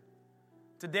decision.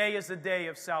 Today is the day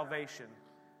of salvation.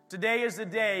 Today is the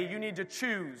day you need to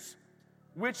choose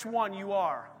which one you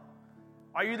are.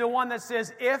 Are you the one that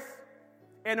says if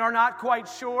and are not quite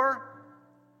sure?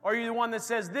 Or are you the one that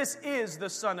says, this is the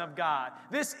Son of God?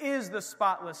 This is the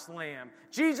spotless Lamb.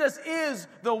 Jesus is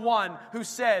the one who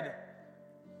said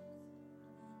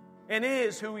and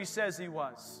is who he says he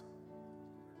was.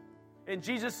 And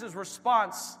Jesus'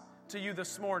 response to you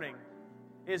this morning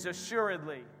is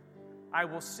assuredly, I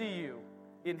will see you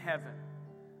in heaven.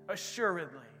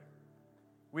 Assuredly,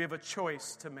 we have a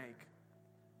choice to make.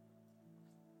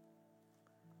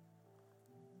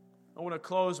 I want to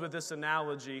close with this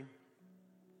analogy.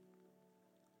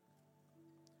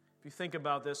 If you think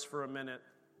about this for a minute,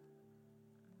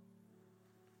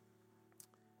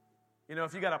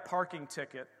 if you got a parking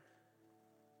ticket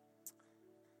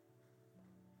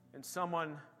and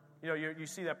someone, you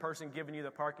see that person giving you the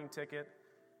parking ticket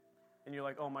and you're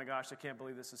like, oh my gosh, I can't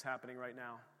believe this is happening right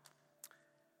now.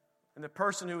 And the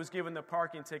person who was given the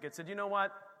parking ticket said, you know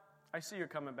what? I see you're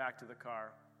coming back to the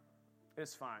car.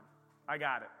 It's fine. I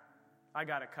got it. I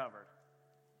got it covered.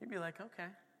 You'd be like, okay,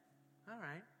 all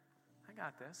right. I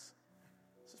got this.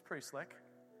 This is pretty slick.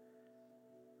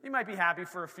 You might be happy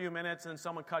for a few minutes and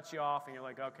someone cuts you off and you're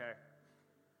like, okay.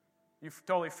 You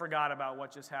totally forgot about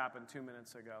what just happened 2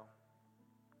 minutes ago.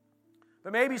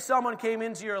 But maybe someone came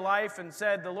into your life and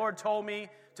said, the Lord told me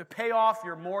to pay off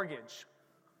your mortgage.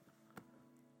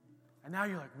 And now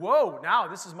you're like, whoa, now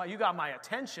you got my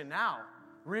attention now.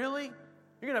 Really?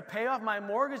 You're going to pay off my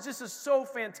mortgage? This is so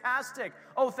fantastic.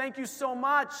 Oh, thank you so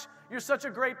much. You're such a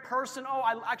great person. Oh,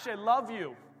 I love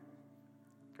you.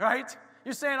 Right?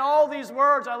 You're saying all these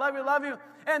words, I love you.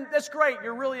 And that's great.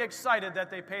 You're really excited that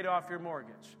they paid off your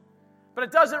mortgage. But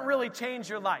it doesn't really change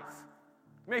your life.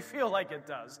 You may feel like it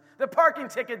does. The parking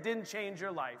ticket didn't change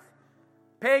your life.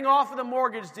 Paying off of the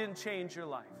mortgage didn't change your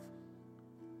life.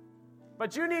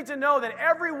 But you need to know that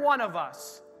every one of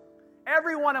us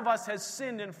has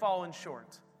sinned and fallen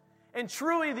short. And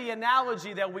truly the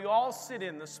analogy that we all sit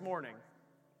in this morning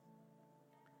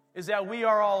is that we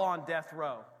are all on death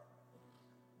row.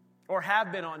 Or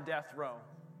have been on death row.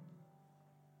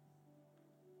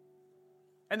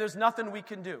 And there's nothing we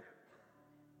can do.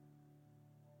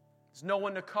 There's no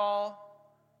one to call.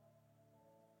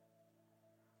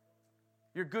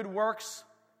 Your good works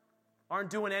aren't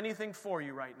doing anything for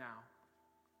you right now.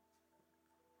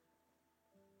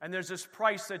 And there's this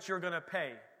price that you're going to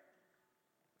pay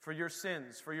for your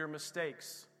sins, for your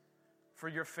mistakes, for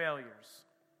your failures.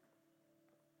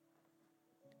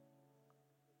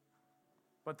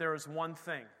 But there is one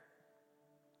thing,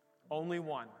 only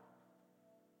one,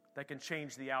 that can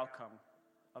change the outcome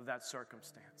of that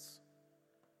circumstance.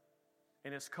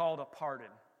 And it's called a pardon.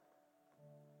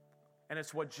 And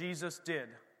it's what Jesus did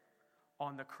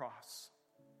on the cross.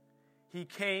 He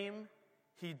came,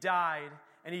 he died,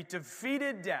 and he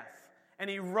defeated death, and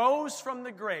he rose from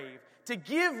the grave to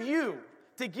give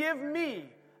me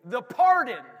the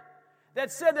pardon that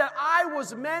said that I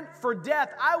was meant for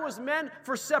death. I was meant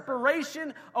for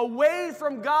separation away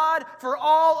from God for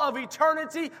all of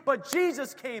eternity. But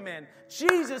Jesus came in.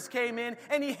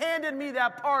 And he handed me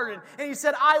that pardon. And he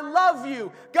said, I love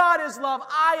you. God is love.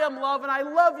 I am love. And I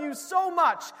love you so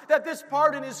much that this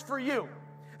pardon is for you.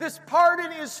 This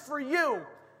pardon is for you.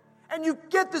 And you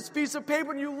get this piece of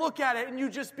paper and you look at it and you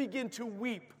just begin to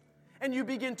weep. And you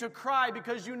begin to cry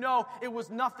because you know it was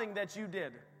nothing that you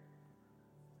did.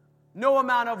 No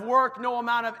amount of work, no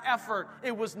amount of effort.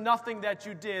 It was nothing that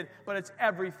you did, but it's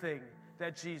everything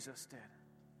that Jesus did.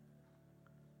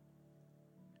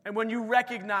 And when you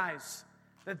recognize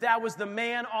that that was the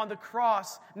man on the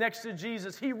cross next to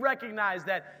Jesus, he recognized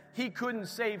that he couldn't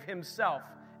save himself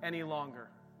any longer.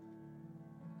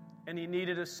 And he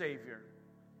needed a Savior.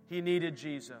 He needed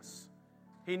Jesus.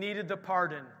 He needed the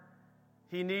pardon.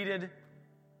 He needed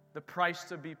the price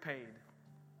to be paid.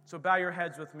 So bow your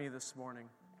heads with me this morning.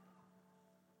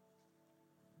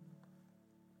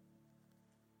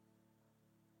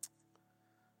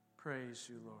 Praise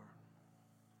you, Lord.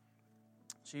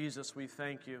 Jesus, we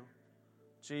thank you.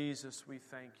 Jesus, we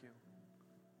thank you.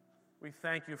 We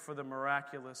thank you for the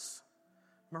miraculous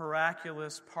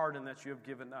pardon that you have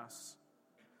given us,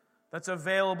 that's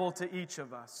available to each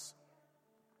of us.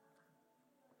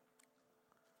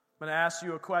 I'm going to ask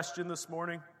you a question this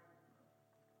morning.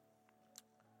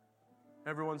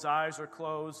 Everyone's eyes are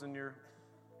closed and your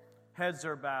heads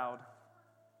are bowed.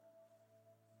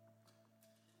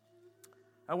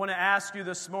 I want to ask you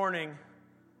this morning,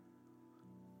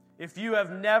 if you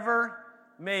have never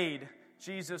made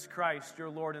Jesus Christ your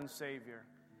Lord and Savior,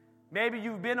 maybe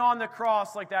you've been on the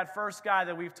cross like that first guy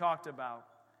that we've talked about,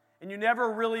 and you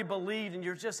never really believed, and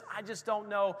I just don't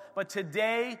know, but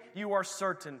today you are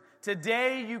certain.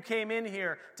 Today you came in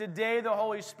here. Today the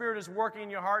Holy Spirit is working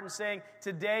in your heart and saying,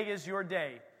 today is your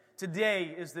day.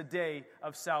 Today is the day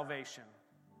of salvation.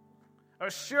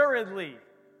 Assuredly,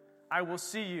 I will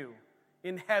see you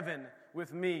in heaven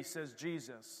with me, says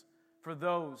Jesus, for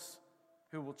those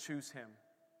who will choose him.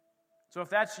 So if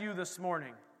that's you this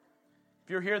morning, if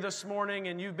you're here this morning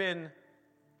and you've been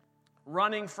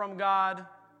running from God,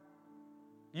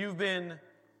 you've been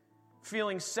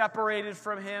feeling separated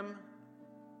from him,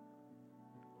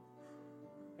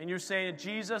 and you're saying,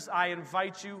 Jesus, I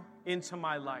invite you into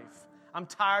my life. I'm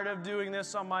tired of doing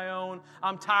this on my own.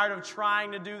 I'm tired of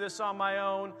trying to do this on my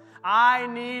own. I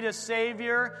need a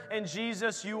Savior, and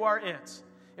Jesus, you are it.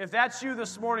 If that's you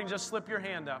this morning, just slip your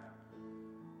hand up.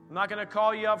 I'm not going to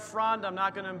call you up front. I'm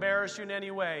not going to embarrass you in any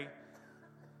way.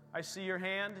 I see your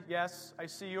hand. Yes, I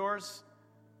see yours.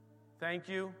 Thank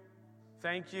you.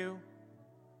 Thank you.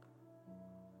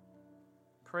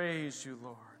 Praise you,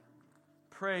 Lord.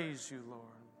 Praise you, Lord.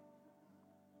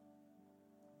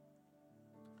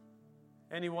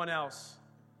 Anyone else?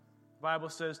 The Bible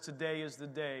says today is the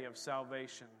day of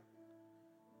salvation.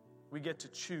 We get to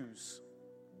choose.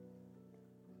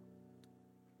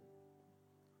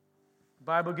 The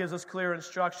Bible gives us clear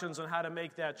instructions on how to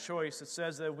make that choice. It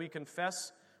says that we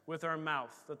confess with our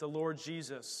mouth that the Lord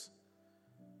Jesus,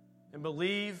 and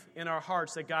believe in our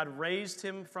hearts that God raised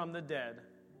him from the dead,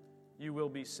 you will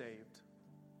be saved.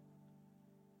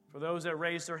 For those that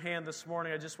raised their hand this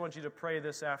morning, I just want you to pray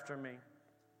this after me.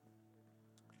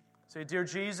 Say, dear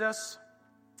Jesus,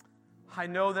 I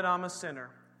know that I'm a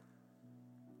sinner,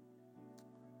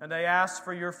 and I ask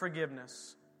for your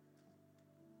forgiveness.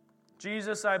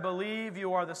 Jesus, I believe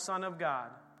you are the Son of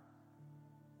God,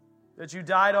 that you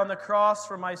died on the cross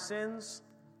for my sins,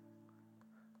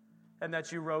 and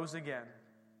that you rose again.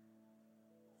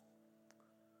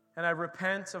 And I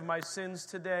repent of my sins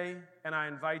today, and I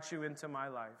invite you into my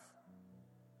life.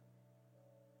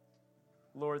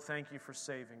 Lord, thank you for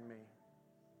saving me.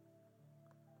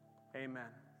 Amen.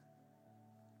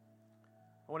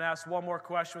 I want to ask one more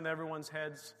question with everyone's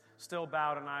heads still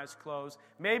bowed and eyes closed.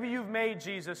 Maybe you've made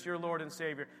Jesus your Lord and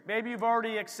Savior. Maybe you've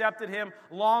already accepted him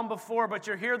long before, but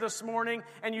you're here this morning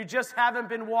and you just haven't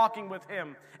been walking with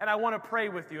him. And I want to pray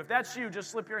with you. If that's you,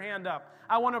 just slip your hand up.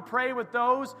 I want to pray with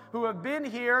those who have been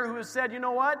here, who have said, you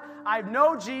know what? I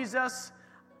know Jesus.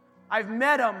 I've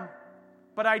met him,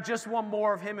 but I just want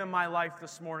more of him in my life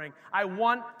this morning. I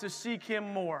want to seek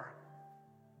him more.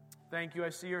 Thank you. I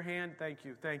see your hand. Thank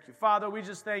you. Thank you. Father, we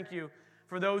just thank you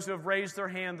for those who have raised their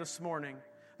hand this morning,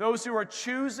 those who are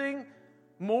choosing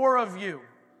more of you.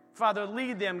 Father,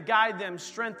 lead them, guide them,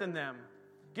 strengthen them.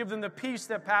 Give them the peace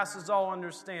that passes all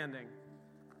understanding.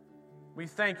 We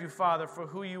thank you, Father, for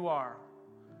who you are,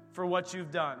 for what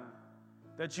you've done,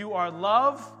 that you are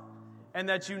love and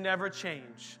that you never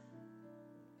change.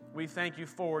 We thank you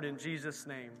for it in Jesus'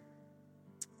 name.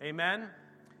 Amen.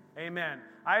 Amen.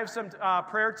 I have some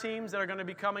prayer teams that are going to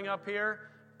be coming up here.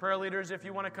 Prayer leaders, if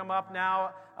you want to come up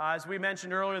now, as we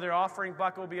mentioned earlier, their offering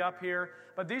bucket will be up here.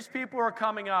 But these people are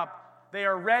coming up. They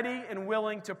are ready and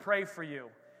willing to pray for you.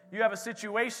 You have a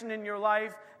situation in your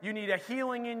life. You need a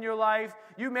healing in your life.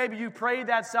 Maybe you prayed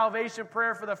that salvation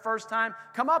prayer for the first time.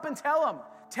 Come up and tell them.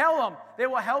 Tell them. They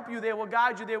will help you. They will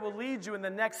guide you. They will lead you in the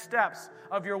next steps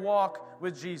of your walk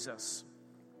with Jesus.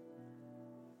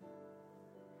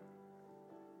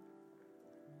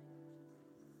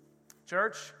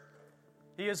 Church,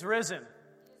 he is risen.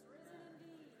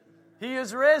 He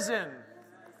is risen.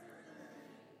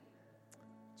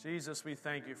 Jesus, we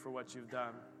thank you for what you've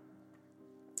done.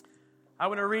 I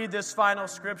want to read this final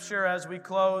scripture as we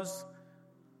close.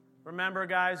 Remember,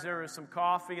 guys, there is some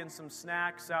coffee and some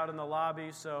snacks out in the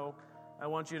lobby, so I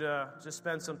want you to just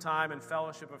spend some time and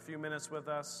fellowship a few minutes with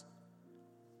us.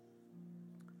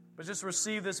 But just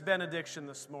receive this benediction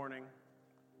this morning.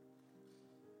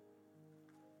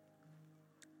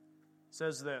 It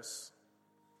says this: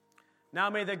 Now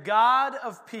may the God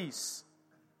of peace,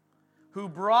 who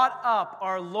brought up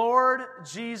our Lord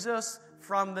Jesus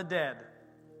from the dead,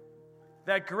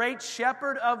 that great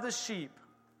shepherd of the sheep,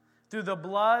 through the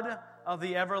blood of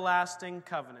the everlasting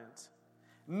covenant,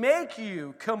 make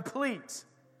you complete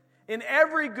in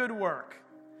every good work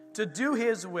to do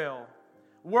his will,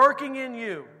 working in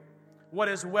you what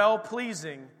is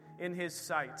well-pleasing in his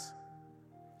sight.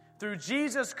 Through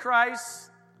Jesus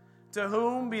Christ, to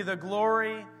whom be the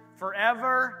glory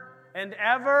forever and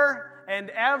ever and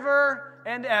ever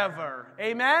and ever.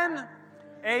 Amen?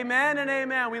 Amen and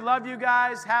amen. We love you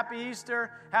guys. Happy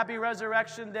Easter. Happy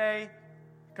Resurrection Day.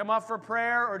 Come up for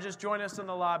prayer or just join us in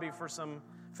the lobby for some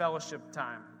fellowship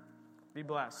time. Be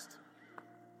blessed.